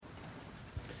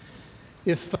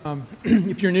If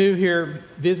you're new here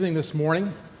visiting this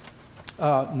morning,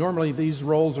 normally these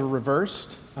roles are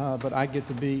reversed, but I get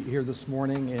to be here this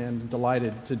morning and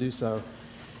delighted to do so.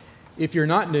 If you're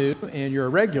not new and you're a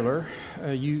regular,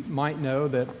 you might know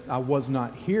that I was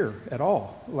not here at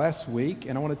all last week,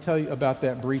 and I want to tell you about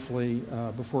that briefly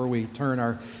before we turn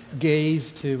our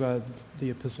gaze to the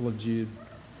Epistle of Jude.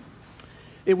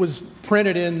 It was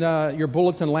printed in your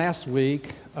bulletin last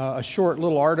week, a short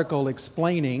little article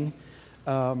explaining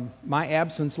my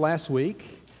absence last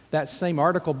week. That same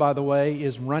article, by the way,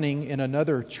 is running in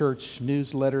another church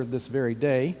newsletter this very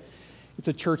day. It's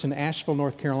a church in Asheville,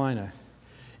 North Carolina,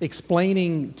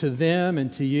 explaining to them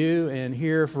and to you and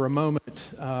here for a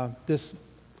moment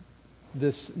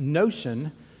this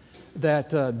notion that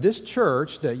this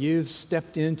church that you've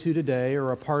stepped into today or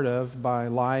are a part of by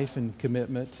life and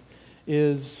commitment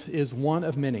is one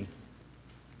of many.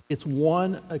 It's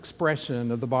one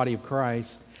expression of the body of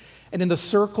Christ. And in the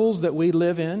circles that we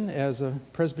live in as a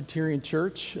Presbyterian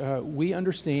church, we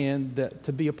understand that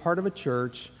to be a part of a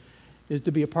church is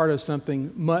to be a part of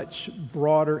something much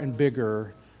broader and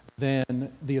bigger than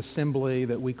the assembly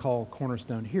that we call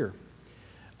Cornerstone here.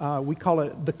 We call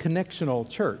it the Connectional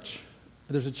Church.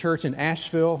 There's a church in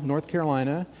Asheville, North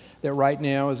Carolina, that right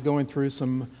now is going through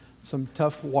some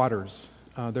tough waters.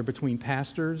 They're between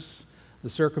pastors, the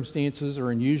circumstances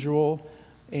are unusual,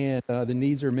 and the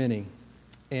needs are many.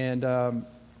 And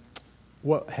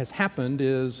what has happened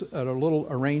is a little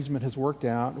arrangement has worked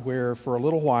out where for a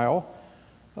little while,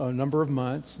 a number of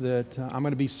months, that I'm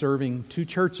going to be serving two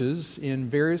churches in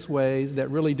various ways that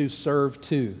really do serve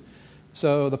two.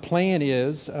 So the plan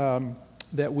is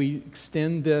that we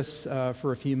extend this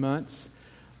for a few months,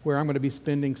 where I'm going to be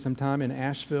spending some time in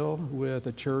Asheville with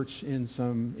a church in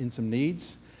some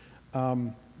needs,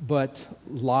 but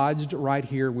lodged right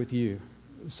here with you.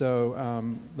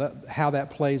 So how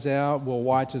that plays out, we'll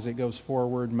watch as it goes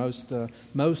forward.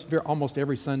 Almost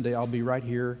every Sunday, I'll be right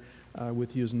here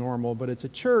with you as normal. But it's a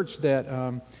church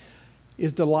that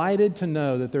is delighted to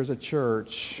know that there's a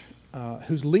church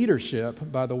whose leadership,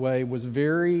 by the way, was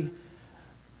very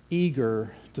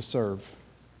eager to serve.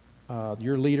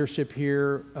 Your leadership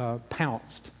here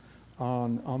pounced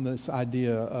on this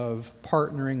idea of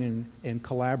partnering and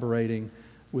collaborating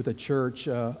with a church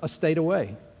a state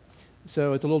away.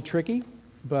 So it's a little tricky,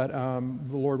 but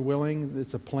the Lord willing,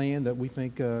 it's a plan that we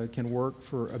think can work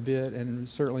for a bit, and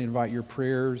certainly invite your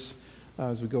prayers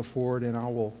as we go forward, and I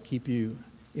will keep you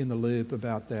in the loop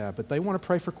about that. But they want to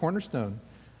pray for Cornerstone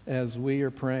as we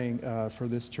are praying for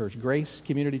this church. Grace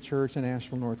Community Church in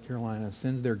Asheville, North Carolina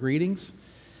sends their greetings,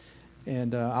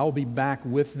 and I'll be back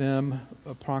with them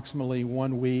approximately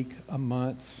 1 week a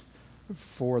month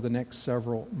for the next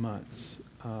several months.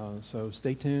 So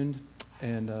stay tuned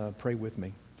and pray with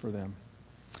me for them.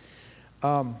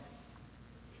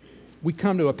 We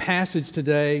come to a passage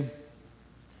today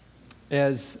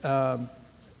as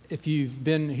if you've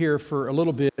been here for a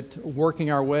little bit, working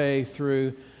our way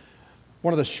through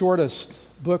one of the shortest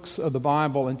books of the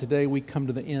Bible, and today we come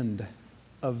to the end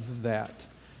of that.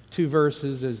 2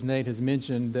 verses, as Nate has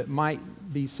mentioned, that might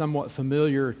be somewhat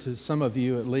familiar to some of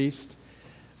you at least,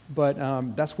 but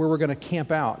that's where we're going to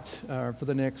camp out for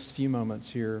the next few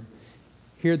moments here.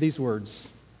 Hear these words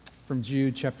from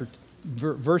Jude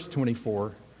verse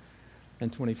 24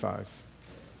 and 25.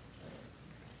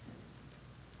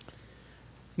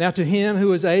 Now to him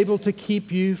who is able to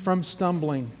keep you from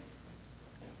stumbling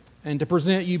and to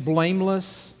present you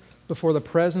blameless before the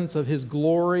presence of his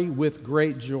glory with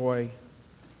great joy,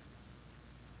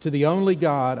 to the only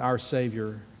God, our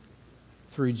Savior,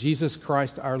 through Jesus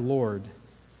Christ our Lord,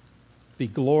 be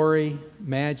glory,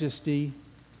 majesty,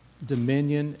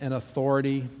 dominion, and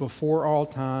authority before all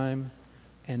time,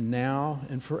 and now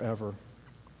and forever.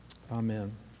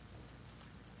 Amen.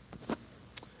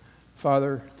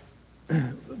 Father,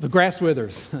 the grass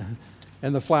withers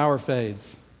and the flower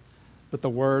fades, but the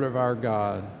word of our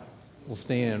God will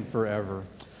stand forever.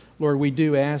 Lord, we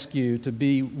do ask you to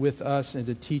be with us and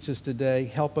to teach us today.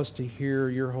 Help us to hear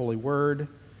your holy word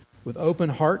with open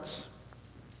hearts,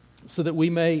 so that we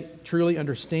may truly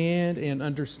understand, and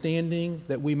understanding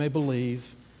that we may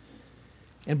believe,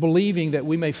 and believing that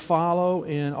we may follow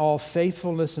in all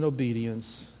faithfulness and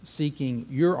obedience, seeking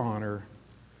your honor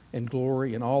and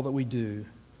glory in all that we do,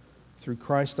 through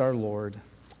Christ our Lord.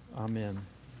 Amen.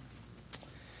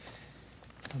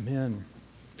 Amen.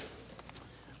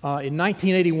 In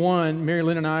 1981, Mary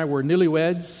Lynn and I were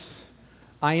newlyweds.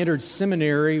 I entered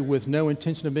seminary with no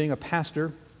intention of being a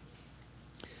pastor.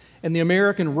 And the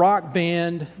American rock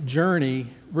band Journey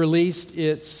released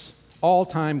its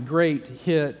all-time great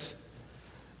hit,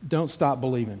 Don't Stop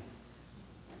Believing.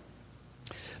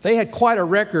 They had quite a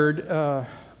record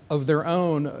of their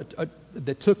own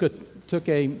that took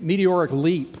a meteoric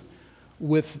leap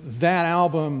with that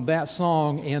album, that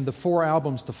song, and the 4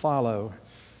 albums to follow.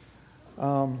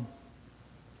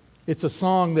 It's a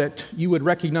song that you would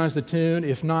recognize the tune,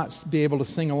 if not be able to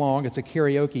sing along. It's a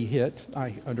karaoke hit,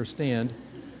 I understand.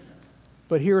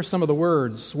 But here are some of the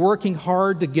words. Working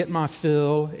hard to get my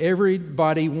fill.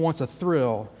 Everybody wants a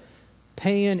thrill.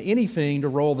 Paying anything to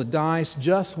roll the dice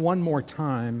just one more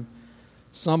time.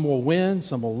 Some will win,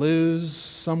 some will lose.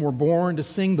 Some were born to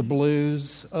sing the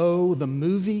blues. Oh, the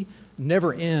movie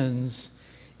never ends.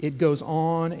 It goes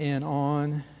on and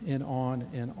on and on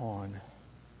and on.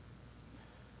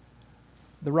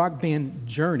 The rock band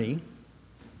Journey,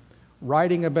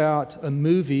 writing about a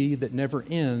movie that never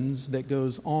ends, that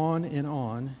goes on and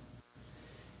on,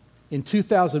 in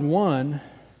 2001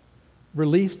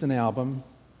 released an album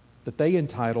that they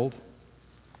entitled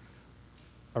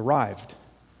Arrived.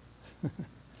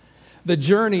 The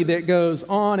journey that goes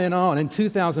on and on in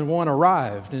 2001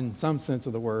 arrived, in some sense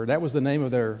of the word. That was the name of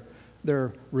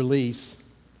their release.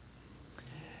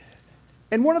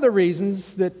 And one of the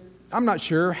reasons that I'm not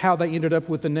sure how they ended up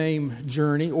with the name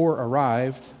Journey or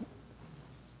Arrived,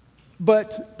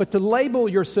 but to label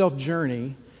yourself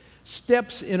Journey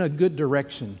steps in a good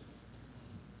direction.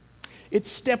 It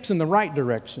steps in the right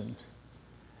direction.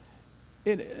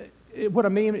 What I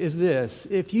mean is this: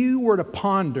 if you were to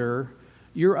ponder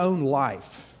your own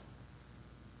life,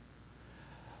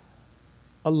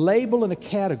 a label and a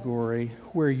category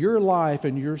where your life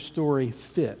and your story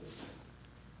fits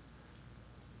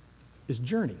is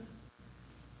Journey.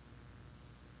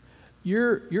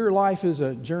 Your life is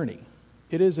a journey.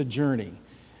 It is a journey.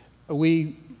 If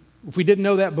we didn't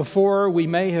know that before, we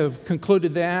may have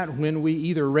concluded that when we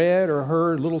either read or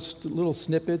heard little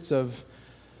snippets of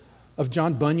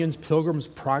John Bunyan's Pilgrim's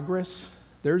Progress.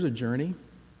 There's a journey.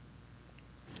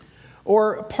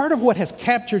 Or part of what has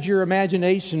captured your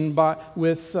imagination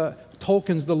with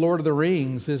Tolkien's The Lord of the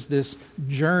Rings is this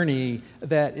journey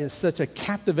that is such a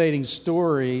captivating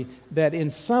story that in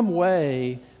some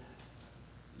way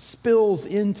spills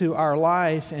into our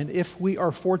life, and if we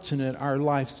are fortunate, our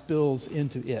life spills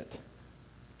into it.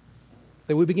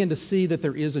 That we begin to see that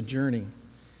there is a journey.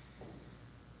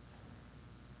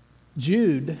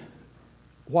 Jude,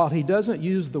 while he doesn't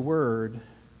use the word,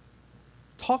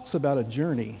 talks about a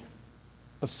journey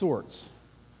of sorts.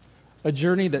 A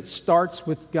journey that starts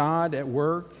with God at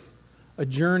work, a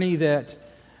journey that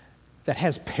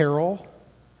has peril,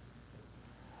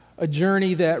 a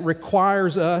journey that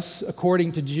requires us,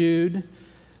 according to Jude,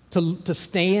 to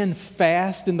stand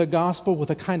fast in the gospel with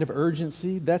a kind of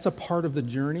urgency. That's a part of the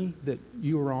journey that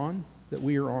you are on, that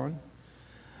we are on.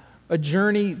 A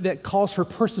journey that calls for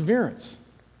perseverance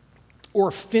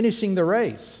or finishing the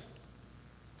race.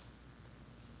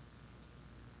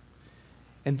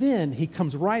 And then he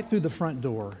comes right through the front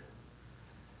door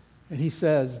and he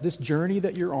says, this journey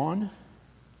that you're on,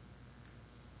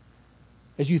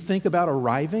 as you think about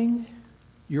arriving,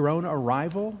 your own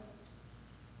arrival,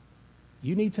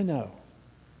 you need to know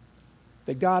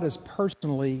that God is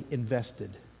personally invested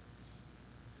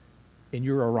in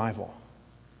your arrival,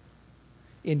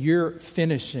 in your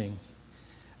finishing.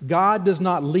 God does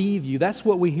not leave you. That's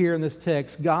what we hear in this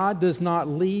text. God does not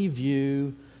leave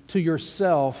you to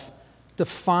yourself to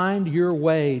find your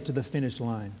way to the finish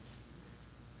line.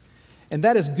 And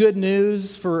that is good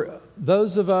news for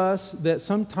those of us that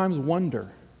sometimes wonder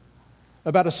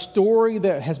about a story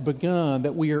that has begun,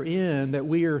 that we are in, that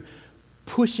we are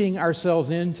pushing ourselves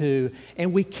into,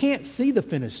 and we can't see the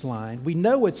finish line. We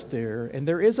know it's there, and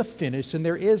there is a finish, and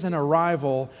there is an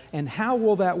arrival, and how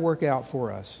will that work out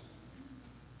for us?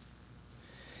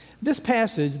 This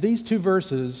passage, these 2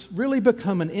 verses, really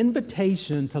become an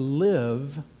invitation to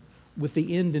live with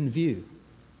the end in view.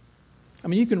 I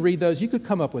mean, you can read those. You could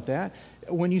come up with that.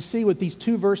 When you see what these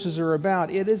 2 verses are about,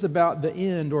 it is about the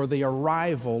end or the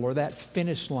arrival or that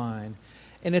finish line.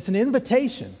 And it's an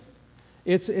invitation.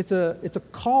 It's a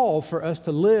call for us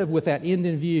to live with that end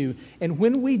in view. And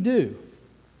when we do,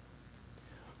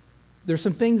 there's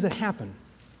some things that happen.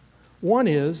 One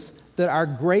is that our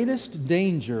greatest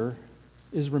danger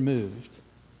is removed.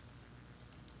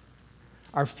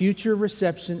 Our future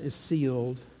reception is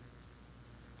sealed.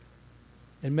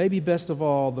 And maybe best of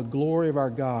all, the glory of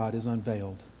our God is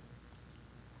unveiled.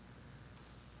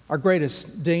 Our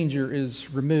greatest danger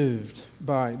is removed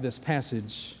by this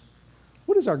passage.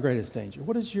 What is our greatest danger?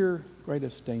 What is your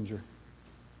greatest danger?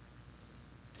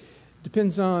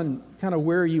 Depends on kind of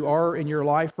where you are in your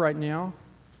life right now.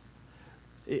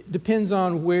 It depends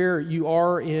on where you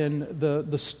are in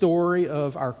the story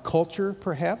of our culture,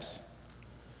 perhaps.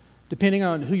 Depending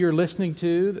on who you're listening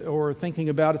to or thinking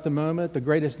about at the moment, the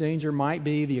greatest danger might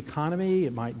be the economy,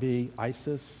 it might be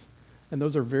ISIS, and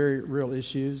those are very real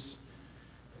issues.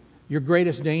 Your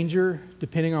greatest danger,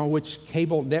 depending on which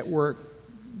cable network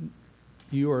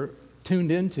you are tuned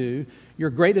into, your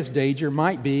greatest danger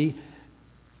might be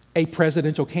a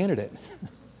presidential candidate.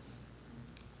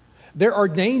 There are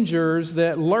dangers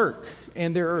that lurk,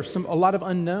 and there are a lot of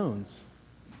unknowns.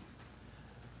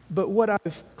 But what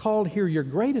I've called here your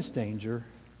greatest danger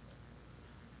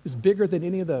is bigger than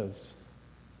any of those.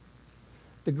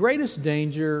 The greatest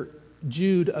danger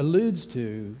Jude alludes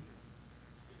to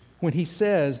when he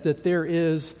says that there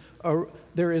is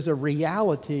a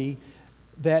reality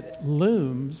that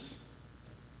looms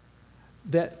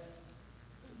that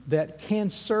can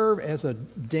serve as a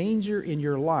danger in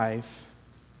your life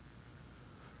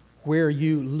where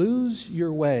you lose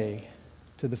your way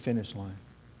to the finish line.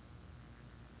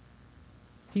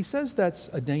 He says that's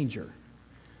a danger.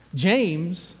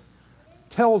 James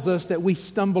tells us that we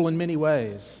stumble in many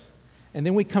ways. And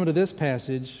then we come to this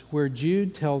passage where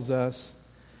Jude tells us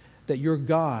that your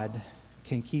God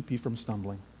can keep you from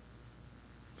stumbling.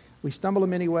 We stumble in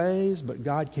many ways, but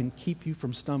God can keep you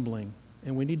from stumbling.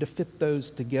 And we need to fit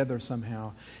those together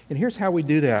somehow. And here's how we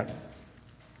do that.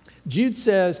 Jude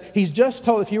says, he's just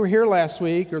told, if you were here last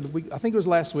week, I think it was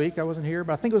last week, I wasn't here,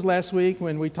 but I think it was last week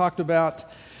when we talked about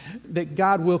that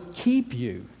God will keep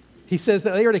you. He says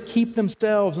that they are to keep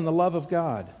themselves in the love of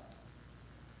God.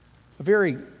 A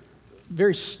very,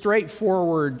 very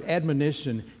straightforward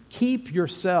admonition. Keep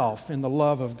yourself in the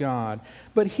love of God.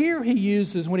 But here he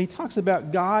uses, when he talks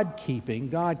about God keeping,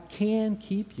 God can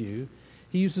keep you,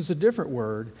 he uses a different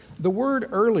word. The word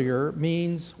earlier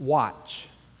means watch.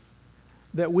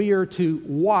 That we are to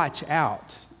watch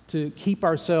out, to keep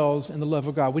ourselves in the love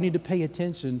of God. We need to pay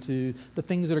attention to the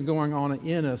things that are going on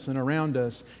in us and around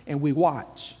us, and we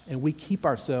watch, and we keep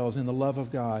ourselves in the love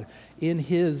of God, in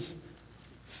His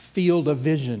field of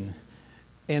vision.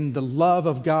 And the love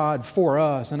of God for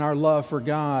us and our love for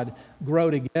God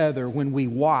grow together when we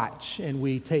watch and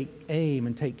we take aim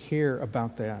and take care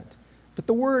about that. But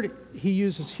the word he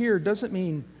uses here doesn't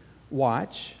mean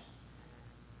watch,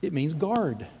 it means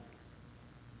guard.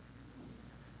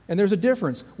 And there's a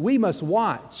difference. We must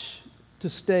watch to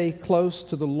stay close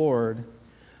to the Lord,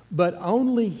 but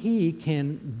only He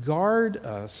can guard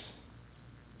us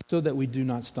so that we do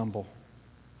not stumble.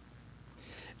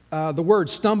 The word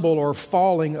stumble or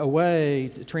falling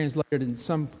away, translated in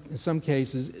some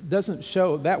cases,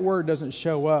 that word doesn't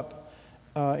show up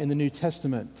in the New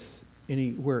Testament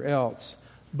anywhere else.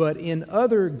 But in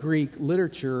other Greek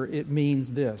literature, it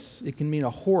means this. It can mean a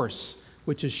horse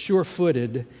which is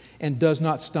sure-footed and does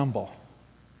not stumble.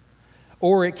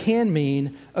 Or it can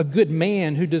mean a good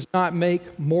man who does not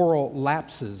make moral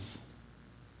lapses.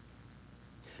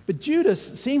 But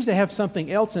Judas seems to have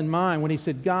something else in mind when he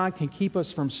said God can keep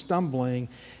us from stumbling,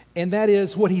 and that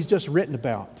is what he's just written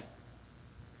about.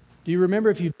 Do you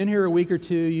remember, if you've been here a week or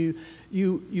two,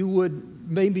 you would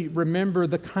maybe remember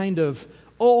the kind of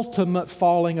ultimate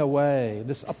falling away,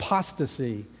 this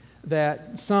apostasy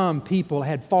that some people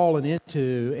had fallen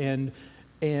into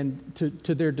and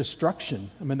to their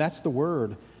destruction. I mean, that's the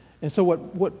word. And so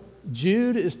what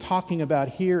Jude is talking about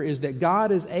here is that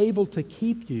God is able to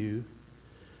keep you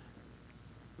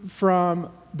from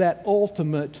that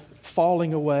ultimate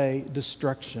falling away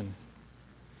destruction.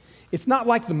 It's not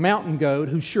like the mountain goat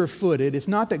who's sure-footed. It's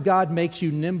not that God makes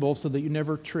you nimble so that you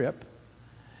never trip.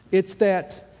 It's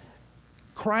that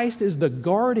Christ is the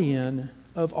guardian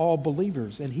of all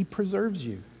believers, and He preserves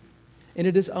you. And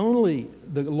it is only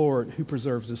the Lord who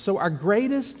preserves us. So our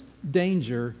greatest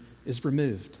danger is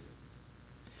removed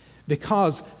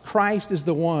because Christ is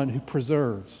the one who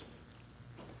preserves.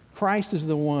 Christ is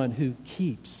the one who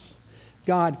keeps.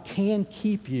 God can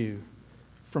keep you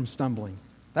from stumbling.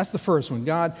 That's the first one.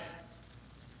 God,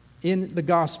 in the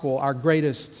gospel, our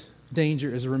greatest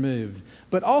danger is removed.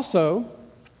 But also,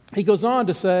 he goes on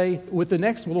to say, with the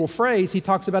next little phrase, he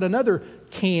talks about another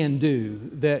can do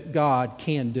that God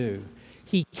can do.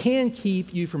 He can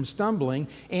keep you from stumbling,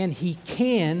 and He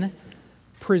can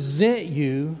present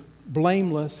you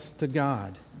blameless to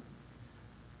God.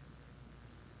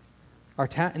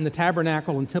 In the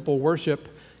tabernacle and temple worship,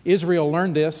 Israel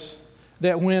learned this,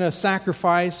 that when a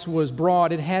sacrifice was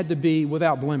brought, it had to be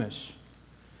without blemish.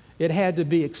 It had to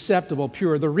be acceptable,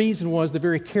 pure. The reason was the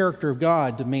very character of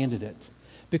God demanded it.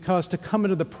 Because to come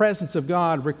into the presence of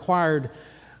God required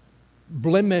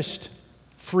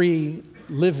blemished-free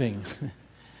living.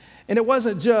 And it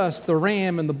wasn't just the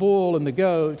ram and the bull and the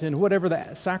goat and whatever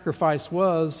that sacrifice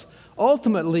was.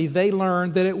 Ultimately, they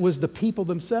learned that it was the people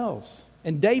themselves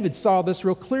And David saw this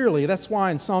real clearly. That's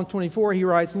why in Psalm 24 he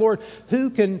writes, Lord, who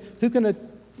can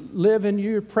live in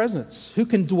your presence? Who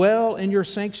can dwell in your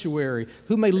sanctuary?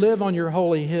 Who may live on your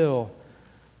holy hill?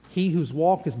 He whose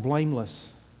walk is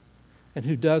blameless and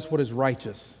who does what is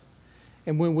righteous.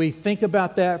 And when we think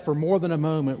about that for more than a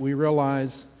moment, we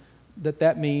realize that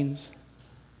that means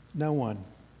no one.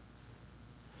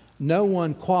 No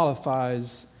one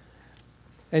qualifies.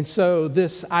 And so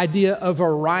this idea of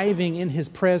arriving in His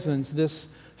presence, this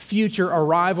future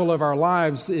arrival of our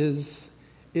lives is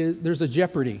there's a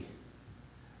jeopardy.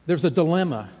 There's a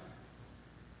dilemma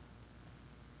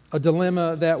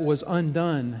that was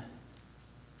undone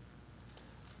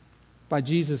by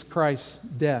Jesus Christ's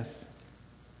death,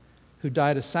 who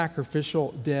died a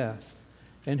sacrificial death,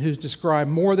 and who's described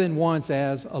more than once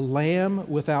as a lamb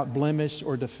without blemish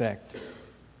or defect.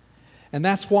 And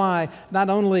that's why not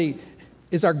only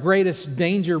is our greatest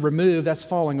danger removed, that's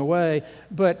falling away,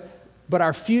 but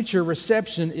our future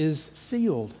reception is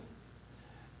sealed.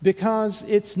 Because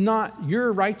it's not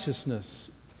your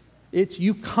righteousness. It's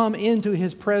you come into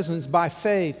His presence by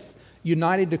faith,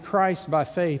 united to Christ by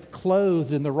faith,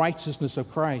 clothed in the righteousness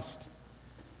of Christ,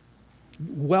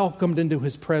 welcomed into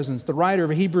His presence. The writer of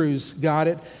Hebrews got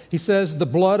it. He says, the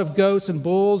blood of goats and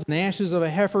bulls and ashes of a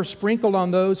heifer sprinkled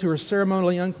on those who are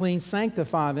ceremonially unclean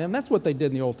sanctify them. That's what they did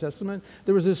in the Old Testament.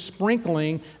 There was this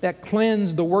sprinkling that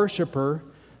cleansed the worshiper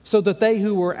so that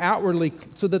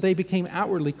they became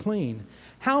outwardly clean.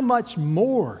 How much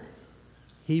more,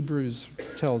 Hebrews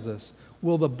tells us,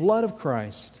 will the blood of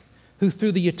Christ, who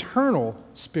through the eternal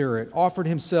Spirit offered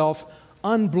Himself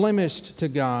unblemished to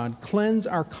God, cleanse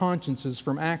our consciences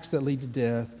from acts that lead to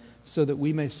death, so that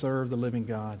we may serve the living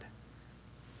God.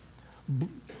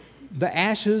 The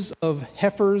ashes of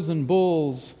heifers and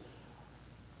bulls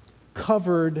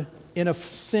covered, in a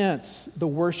sense, the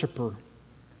worshiper.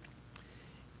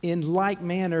 In like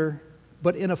manner,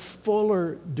 but in a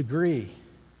fuller degree,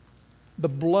 the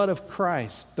blood of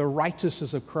Christ, the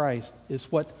righteousness of Christ,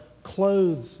 is what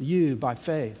clothes you by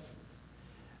faith.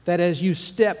 That as you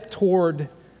step toward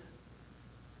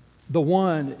the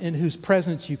one in whose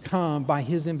presence you come by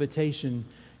His invitation,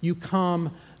 you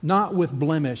come not with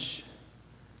blemish,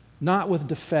 not with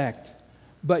defect,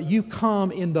 but you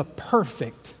come in the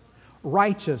perfect,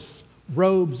 righteous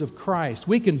robes of Christ.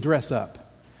 We can dress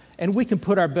up and we can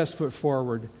put our best foot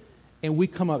forward, and we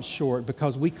come up short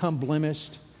because we come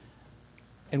blemished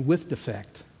and with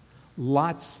defect.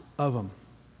 Lots of them.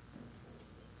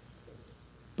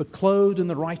 But clothed in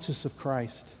the righteousness of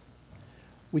Christ,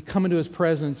 we come into His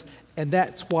presence, and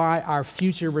that's why our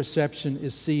future reception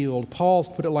is sealed. Paul's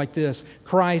put it like this: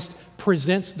 Christ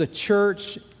presents the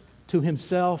church to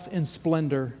Himself in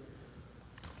splendor,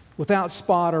 without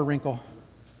spot or wrinkle,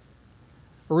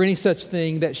 or any such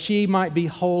thing, that she might be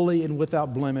holy and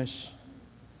without blemish.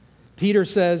 Peter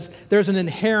says, there's an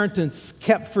inheritance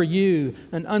kept for you,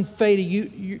 an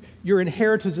unfading. Your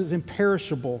inheritance is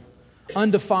imperishable,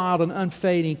 undefiled and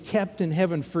unfading, kept in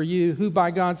heaven for you, who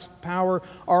by God's power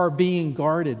are being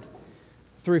guarded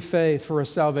through faith for a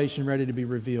salvation ready to be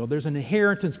revealed. There's an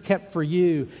inheritance kept for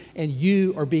you, and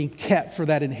you are being kept for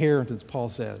that inheritance, Paul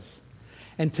says.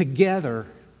 And together,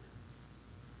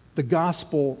 the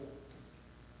gospel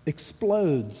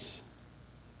explodes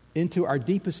into our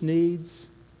deepest needs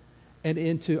and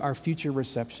into our future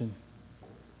reception.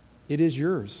 It is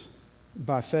yours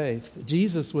by faith.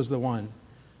 Jesus was the one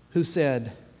who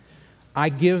said, I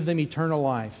give them eternal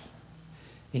life.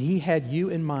 And He had you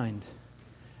in mind.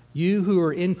 You who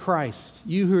are in Christ,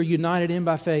 you who are united in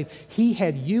by faith, He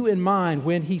had you in mind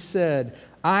when He said,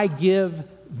 I give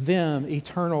them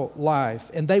eternal life,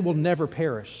 and they will never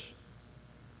perish.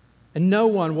 And no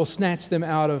one will snatch them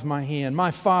out of my hand.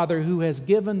 My Father who has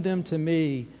given them to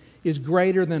me is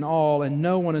greater than all, and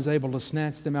no one is able to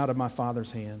snatch them out of my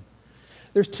Father's hand.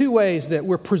 There's two ways that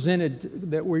we're presented,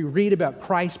 that we read about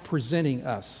Christ presenting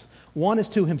us. One is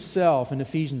to Himself in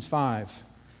Ephesians 5.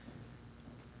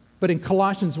 But in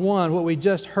Colossians 1, what we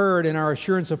just heard in our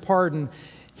assurance of pardon,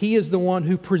 He is the one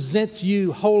who presents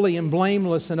you holy and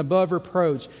blameless and above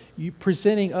reproach, you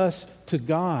presenting us to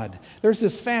God. There's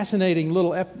this fascinating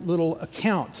little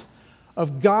account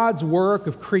of God's work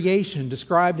of creation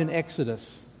described in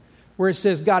Exodus, where it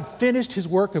says God finished His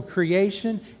work of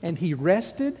creation and He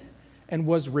rested and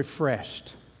was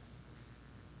refreshed.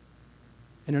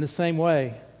 And in the same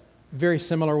way, very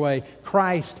similar way,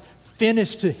 Christ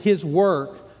finished His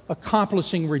work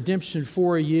accomplishing redemption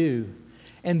for you.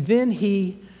 And then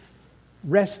He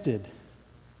rested.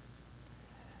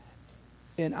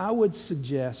 And I would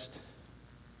suggest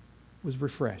was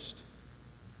refreshed.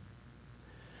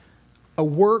 A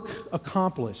work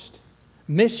accomplished.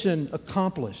 Mission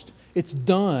accomplished. It's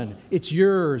done. It's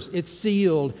yours. It's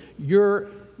sealed. Your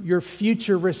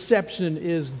future reception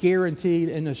is guaranteed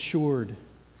and assured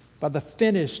by the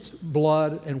finished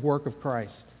blood and work of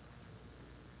Christ.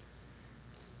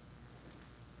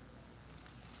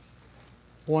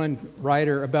 One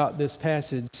writer about this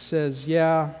passage says,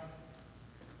 the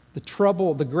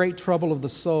great trouble of the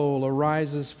soul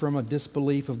arises from a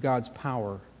disbelief of God's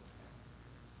power.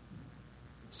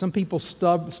 Some people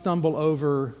stumble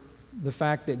over the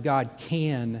fact that God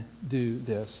can do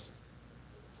this.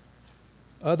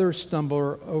 Others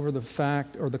stumble over the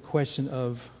fact or the question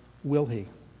of, will He?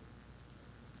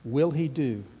 Will He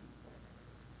do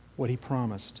what He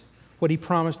promised? What He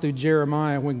promised through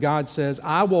Jeremiah when God says,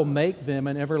 I will make them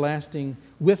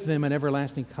with them an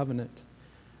everlasting covenant,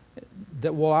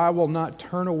 that I will not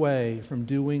turn away from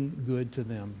doing good to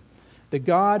them. The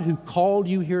God who called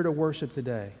you here to worship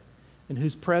today, in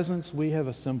whose presence we have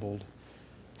assembled,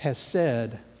 has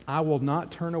said, I will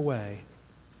not turn away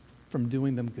from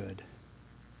doing them good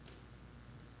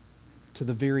to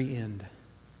the very end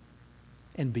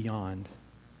and beyond.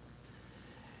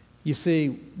 You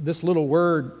see, this little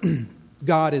word,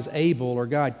 God is able or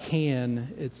God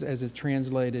can, as it's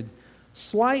translated,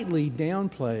 slightly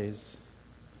downplays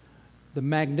the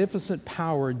magnificent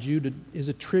power Jude is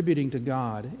attributing to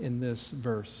God in this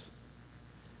verse.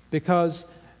 Because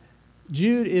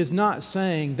Jude is not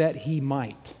saying that He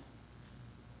might.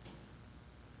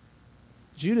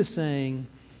 Jude is saying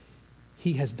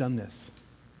He has done this.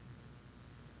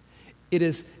 It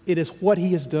is what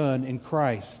He has done in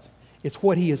Christ. It's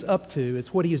what He is up to.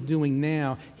 It's what He is doing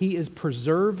now. He is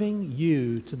preserving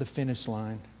you to the finish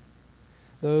line.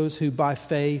 Those who by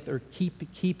faith are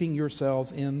keeping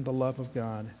yourselves in the love of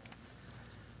God.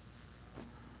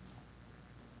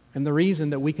 And the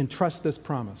reason that we can trust this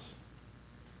promise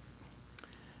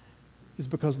is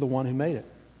because of the one who made it.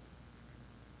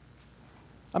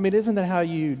 I mean, isn't that how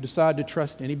you decide to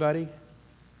trust anybody?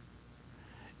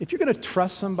 If you're going to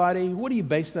trust somebody, what do you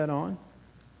base that on?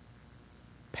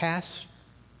 Past,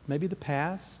 maybe the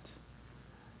past?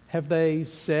 Have they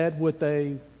said what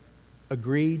they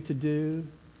agreed to do?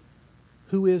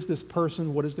 Who is this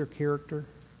person? What is their character?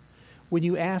 When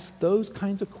you ask those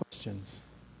kinds of questions,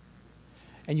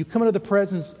 and you come into the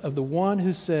presence of the one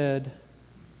who said,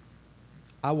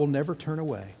 I will never turn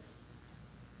away,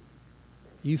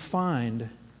 you find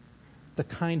the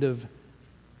kind of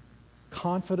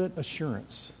confident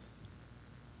assurance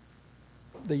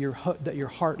that your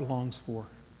heart longs for.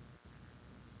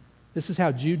 This is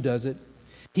how Jude does it.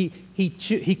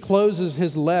 He closes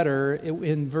his letter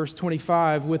in verse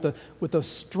 25 with a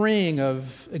string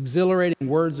of exhilarating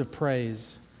words of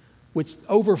praise, which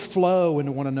overflow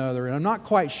into one another. And I'm not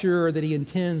quite sure that he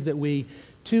intends that we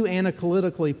too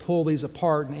analytically pull these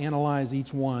apart and analyze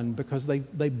each one, because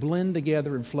they blend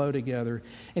together and flow together.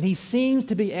 And Jude seems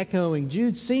to be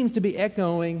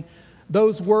echoing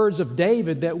those words of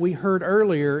David that we heard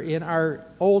earlier in our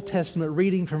Old Testament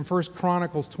reading from 1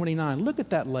 Chronicles 29. Look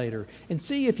at that later and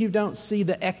see if you don't see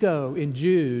the echo in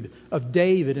Jude of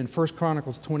David in 1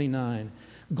 Chronicles 29.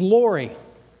 Glory.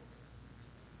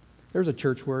 There's a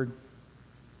church word.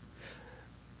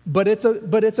 But it's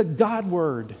a God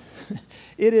word.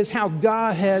 It is how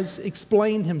God has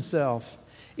explained Himself.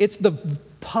 It's the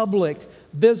public,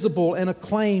 visible, and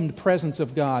acclaimed presence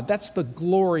of God. That's the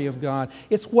glory of God.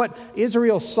 It's what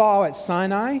Israel saw at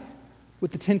Sinai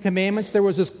with the Ten Commandments. There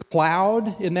was this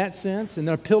cloud in that sense, and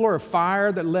then a pillar of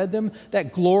fire that led them.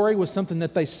 That glory was something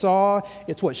that they saw.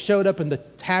 It's what showed up in the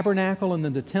tabernacle and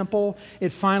in the temple.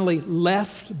 It finally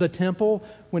left the temple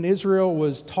when Israel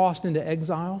was tossed into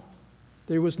exile.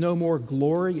 There was no more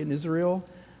glory in Israel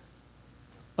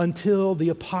until the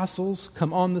apostles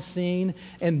come on the scene,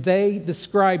 and they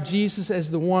describe Jesus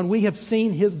as the one. We have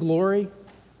seen His glory,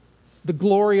 the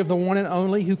glory of the one and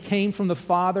only who came from the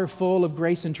Father, full of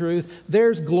grace and truth.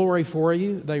 There's glory for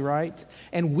you, they write,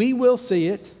 and we will see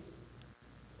it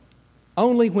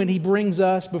only when He brings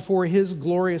us before His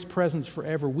glorious presence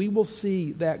forever. We will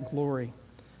see that glory.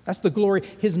 That's the glory.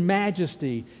 His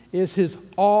majesty is His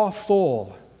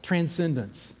awe-full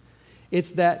transcendence.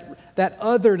 It's that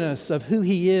otherness of who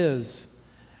He is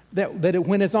that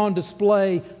when it's on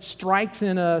display strikes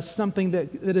in us something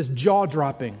that is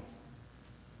jaw-dropping.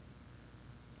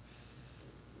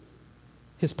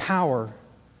 His power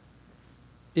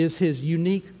is His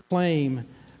unique claim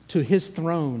to His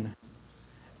throne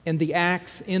and the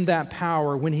acts in that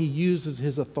power when He uses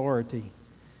His authority.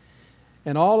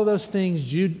 And all of those things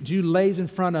Jude lays in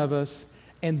front of us.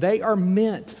 And they are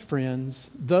meant,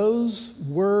 friends, those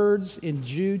words in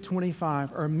Jude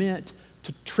 25 are meant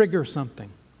to trigger something.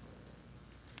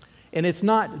 And it's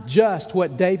not just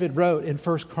what David wrote in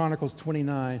 1 Chronicles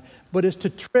 29, but it's to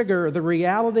trigger the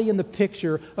reality and the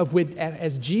picture of when,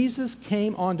 as Jesus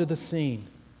came onto the scene.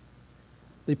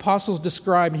 The apostles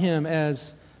described him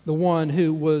as the one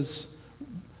who was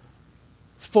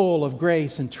full of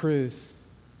grace and truth.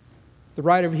 The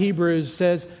writer of Hebrews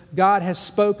says, God has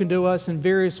spoken to us in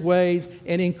various ways,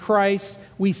 and in Christ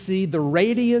we see the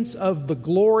radiance of the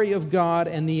glory of God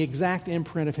and the exact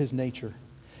imprint of his nature.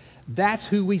 That's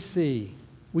who we see.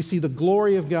 We see the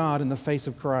glory of God in the face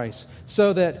of Christ,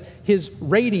 so that his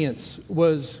radiance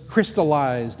was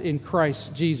crystallized in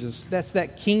Christ Jesus. That's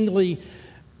that kingly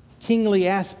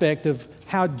aspect of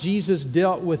how Jesus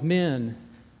dealt with men.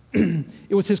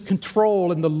 It was his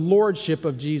control and the lordship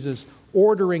of Jesus,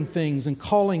 ordering things and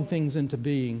calling things into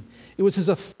being. It was his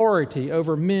authority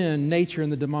over men, nature,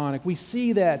 and the demonic. We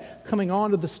see that coming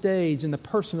onto the stage in the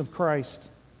person of Christ.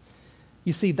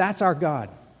 You see, that's our God.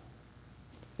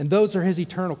 And those are his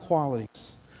eternal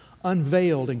qualities,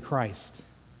 unveiled in Christ.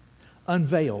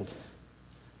 Unveiled,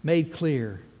 made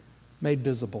clear, made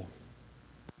visible,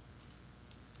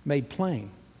 made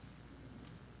plain,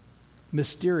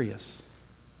 mysterious,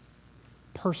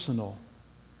 personal,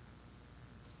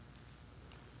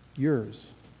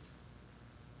 yours.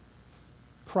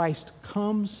 Christ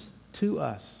comes to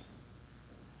us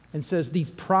and says,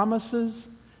 these promises,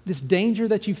 this danger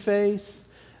that you face,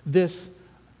 this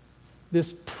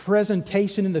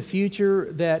presentation in the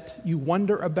future that you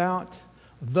wonder about,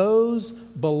 those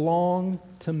belong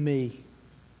to me.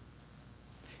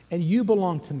 And you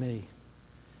belong to me.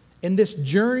 And this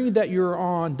journey that you're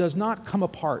on does not come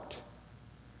apart.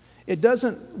 It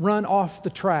doesn't run off the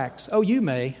tracks. Oh, you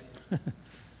may.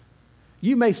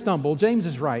 You may stumble. James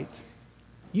is right.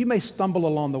 You may stumble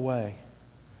along the way.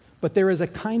 But there is a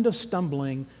kind of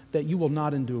stumbling that you will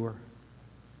not endure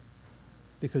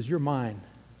because you're mine.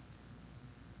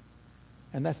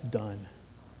 And that's done.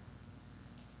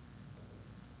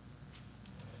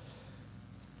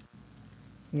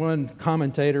 One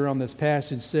commentator on this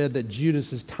passage said that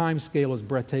Judas' time scale is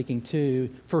breathtaking too,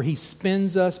 for he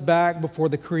spins us back before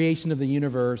the creation of the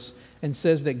universe and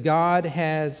says that God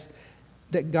had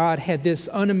this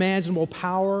unimaginable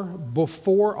power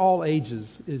before all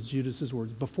ages, is Judas'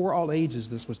 words. Before all ages,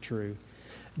 this was true.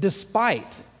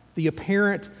 Despite the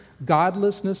apparent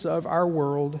godlessness of our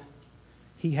world,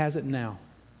 he has it now.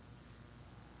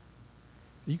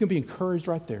 You can be encouraged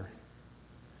right there.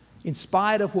 In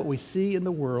spite of what we see in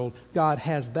the world, God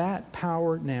has that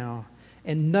power now,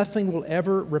 and nothing will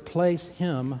ever replace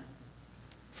him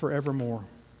forevermore.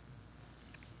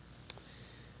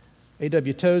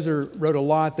 A.W. Tozer wrote a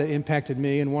lot that impacted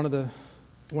me, and one of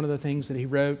the things that he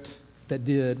wrote that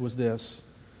did was this: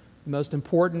 the most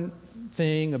important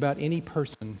thing about any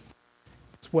person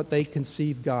is what they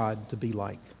conceive God to be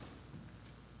like.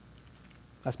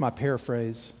 That's my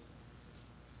paraphrase,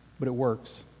 but it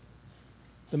works.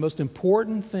 The most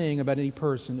important thing about any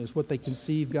person is what they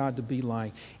conceive God to be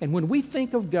like. And when we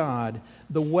think of God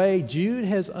the way Jude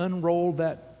has unrolled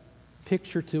that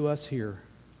picture to us here,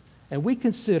 and we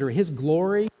consider his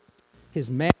glory,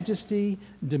 his majesty,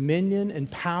 dominion,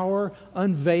 and power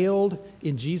unveiled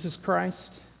in Jesus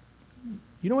Christ,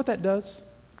 you know what that does?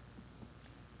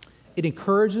 It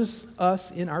encourages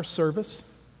us in our service.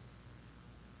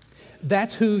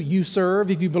 That's who you serve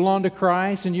if you belong to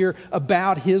Christ and you're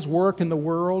about his work in the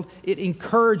world. It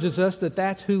encourages us that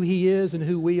that's who he is and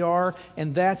who we are,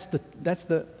 and that's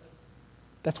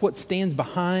what stands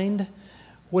behind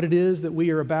what it is that we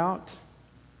are about.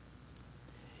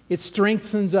 It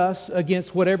strengthens us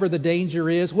against whatever the danger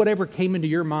is, whatever came into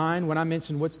your mind when I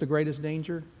mentioned what's the greatest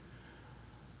danger.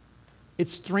 It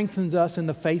strengthens us in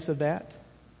the face of that.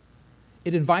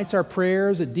 It invites our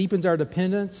prayers, it deepens our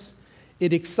dependence.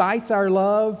 It excites our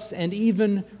loves and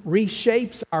even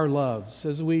reshapes our loves,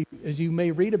 as you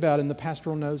may read about in the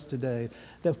pastoral notes today.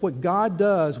 That what God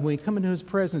does when we come into his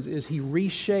presence is he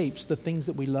reshapes the things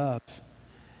that we love,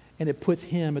 and it puts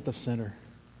him at the center.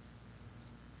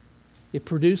 It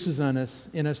produces in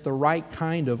us the right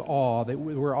kind of awe, that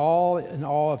we're all in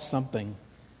awe of something.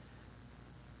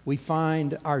 We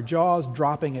find our jaws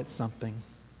dropping at something,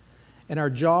 and our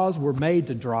jaws were made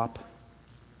to drop.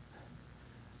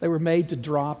 They were made to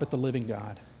drop at the living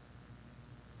God.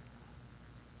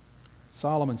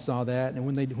 Solomon saw that, and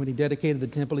when he dedicated the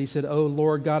temple, he said, "O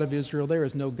Lord God of Israel, there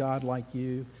is no God like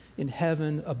you, in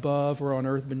heaven above or on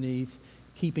earth beneath,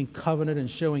 keeping covenant and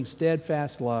showing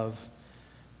steadfast love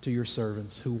to your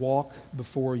servants who walk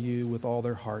before you with all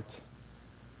their heart."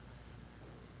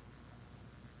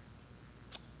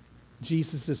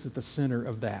 Jesus is at the center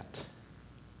of that.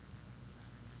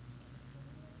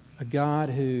 A God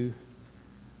who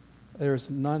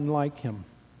There's none like him.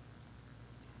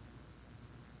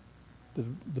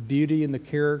 The beauty and the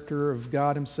character of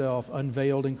God himself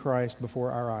unveiled in Christ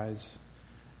before our eyes.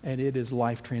 And it is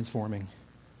life transforming.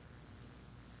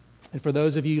 And for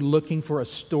those of you looking for a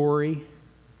story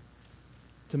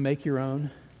to make your own,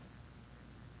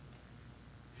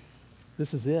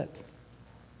 this is it.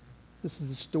 This is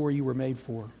the story you were made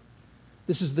for.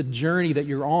 This is the journey that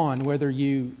you're on, whether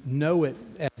you know it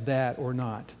as that or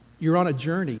not. You're on a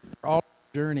journey. We're all on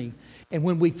a journey. And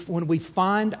when we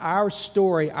find our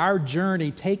story, our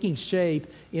journey taking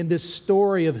shape in this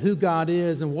story of who God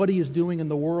is and what He is doing in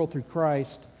the world through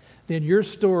Christ, then your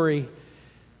story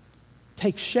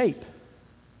takes shape.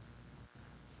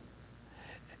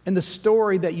 And the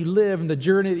story that you live and the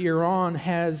journey that you're on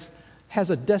has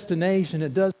a destination.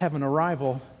 It does have an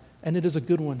arrival, and it is a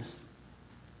good one.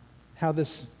 How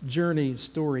this journey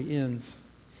story ends.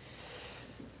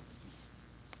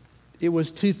 It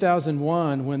was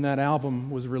 2001 when that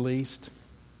album was released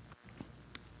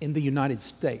in the United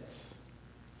States.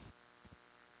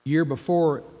 A year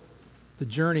before, the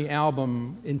Journey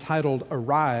album entitled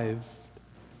Arrive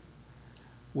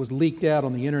was leaked out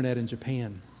on the internet in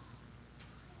Japan.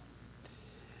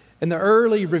 And the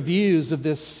early reviews of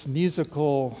this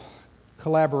musical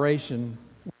collaboration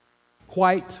were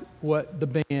quite what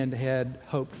the band had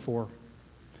hoped for.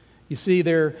 You see,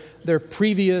 their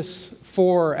previous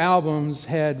 4 albums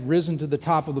had risen to the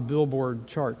top of the Billboard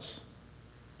charts.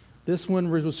 This one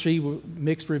received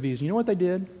mixed reviews. You know what they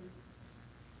did?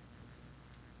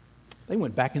 They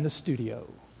went back in the studio.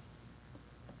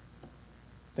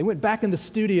 They went back in the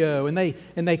studio and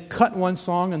they cut one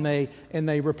song and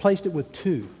they replaced it with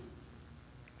 2.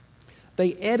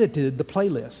 They edited the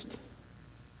playlist.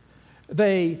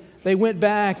 They went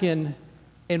back and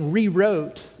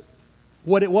rewrote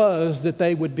what it was that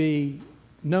they would be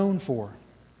known for.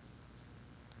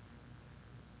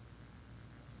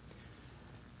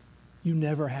 You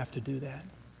never have to do that.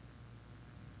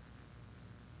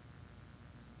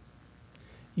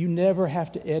 You never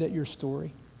have to edit your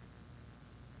story.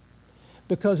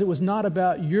 Because it was not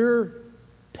about your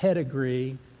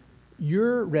pedigree,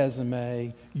 your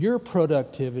resume, your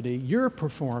productivity, your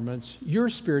performance, your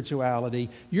spirituality,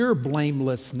 your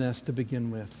blamelessness to begin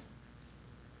with.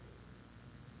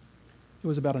 It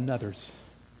was about another's.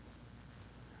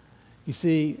 You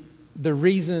see, the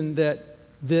reason that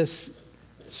this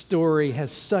story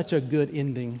has such a good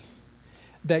ending,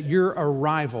 that your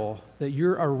arrival, that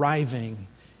your arriving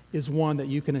is one that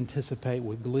you can anticipate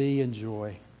with glee and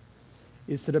joy,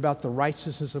 is that about the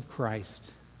righteousness of Christ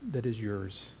that is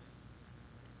yours.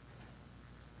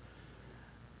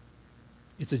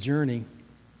 It's a journey.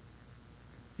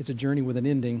 It's a journey with an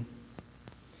ending.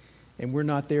 And we're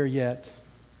not there yet,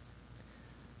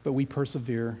 but we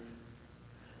persevere.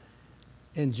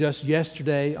 And just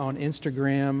yesterday on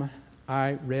Instagram,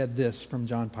 I read this from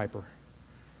John Piper.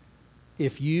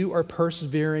 If you are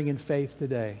persevering in faith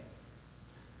today,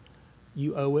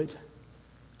 you owe it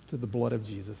to the blood of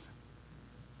Jesus.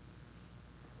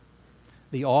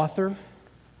 The author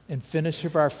and finisher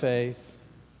of our faith,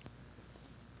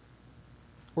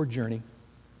 or journey.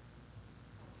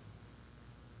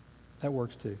 That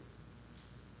works too.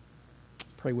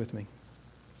 Pray with me.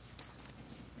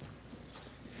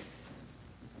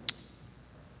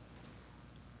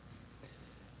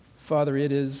 Father,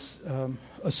 it is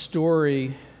a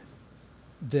story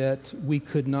that we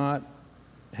could not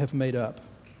have made up.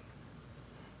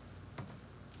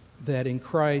 That in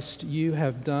Christ you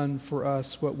have done for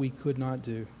us what we could not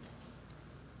do.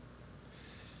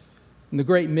 And the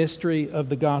great mystery of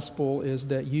the gospel is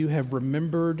that you have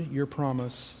remembered your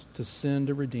promise to send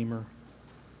a Redeemer,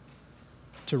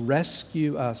 to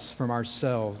rescue us from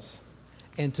ourselves,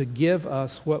 and to give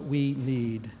us what we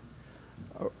need,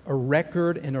 a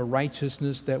record and a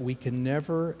righteousness that we can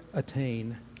never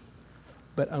attain,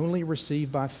 but only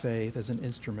receive by faith as an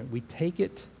instrument. We take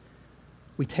it,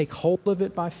 we take hold of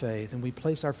it by faith, and we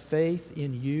place our faith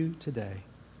in you today,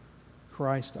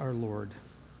 Christ our Lord,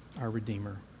 our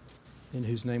Redeemer, in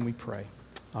whose name we pray.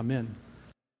 Amen.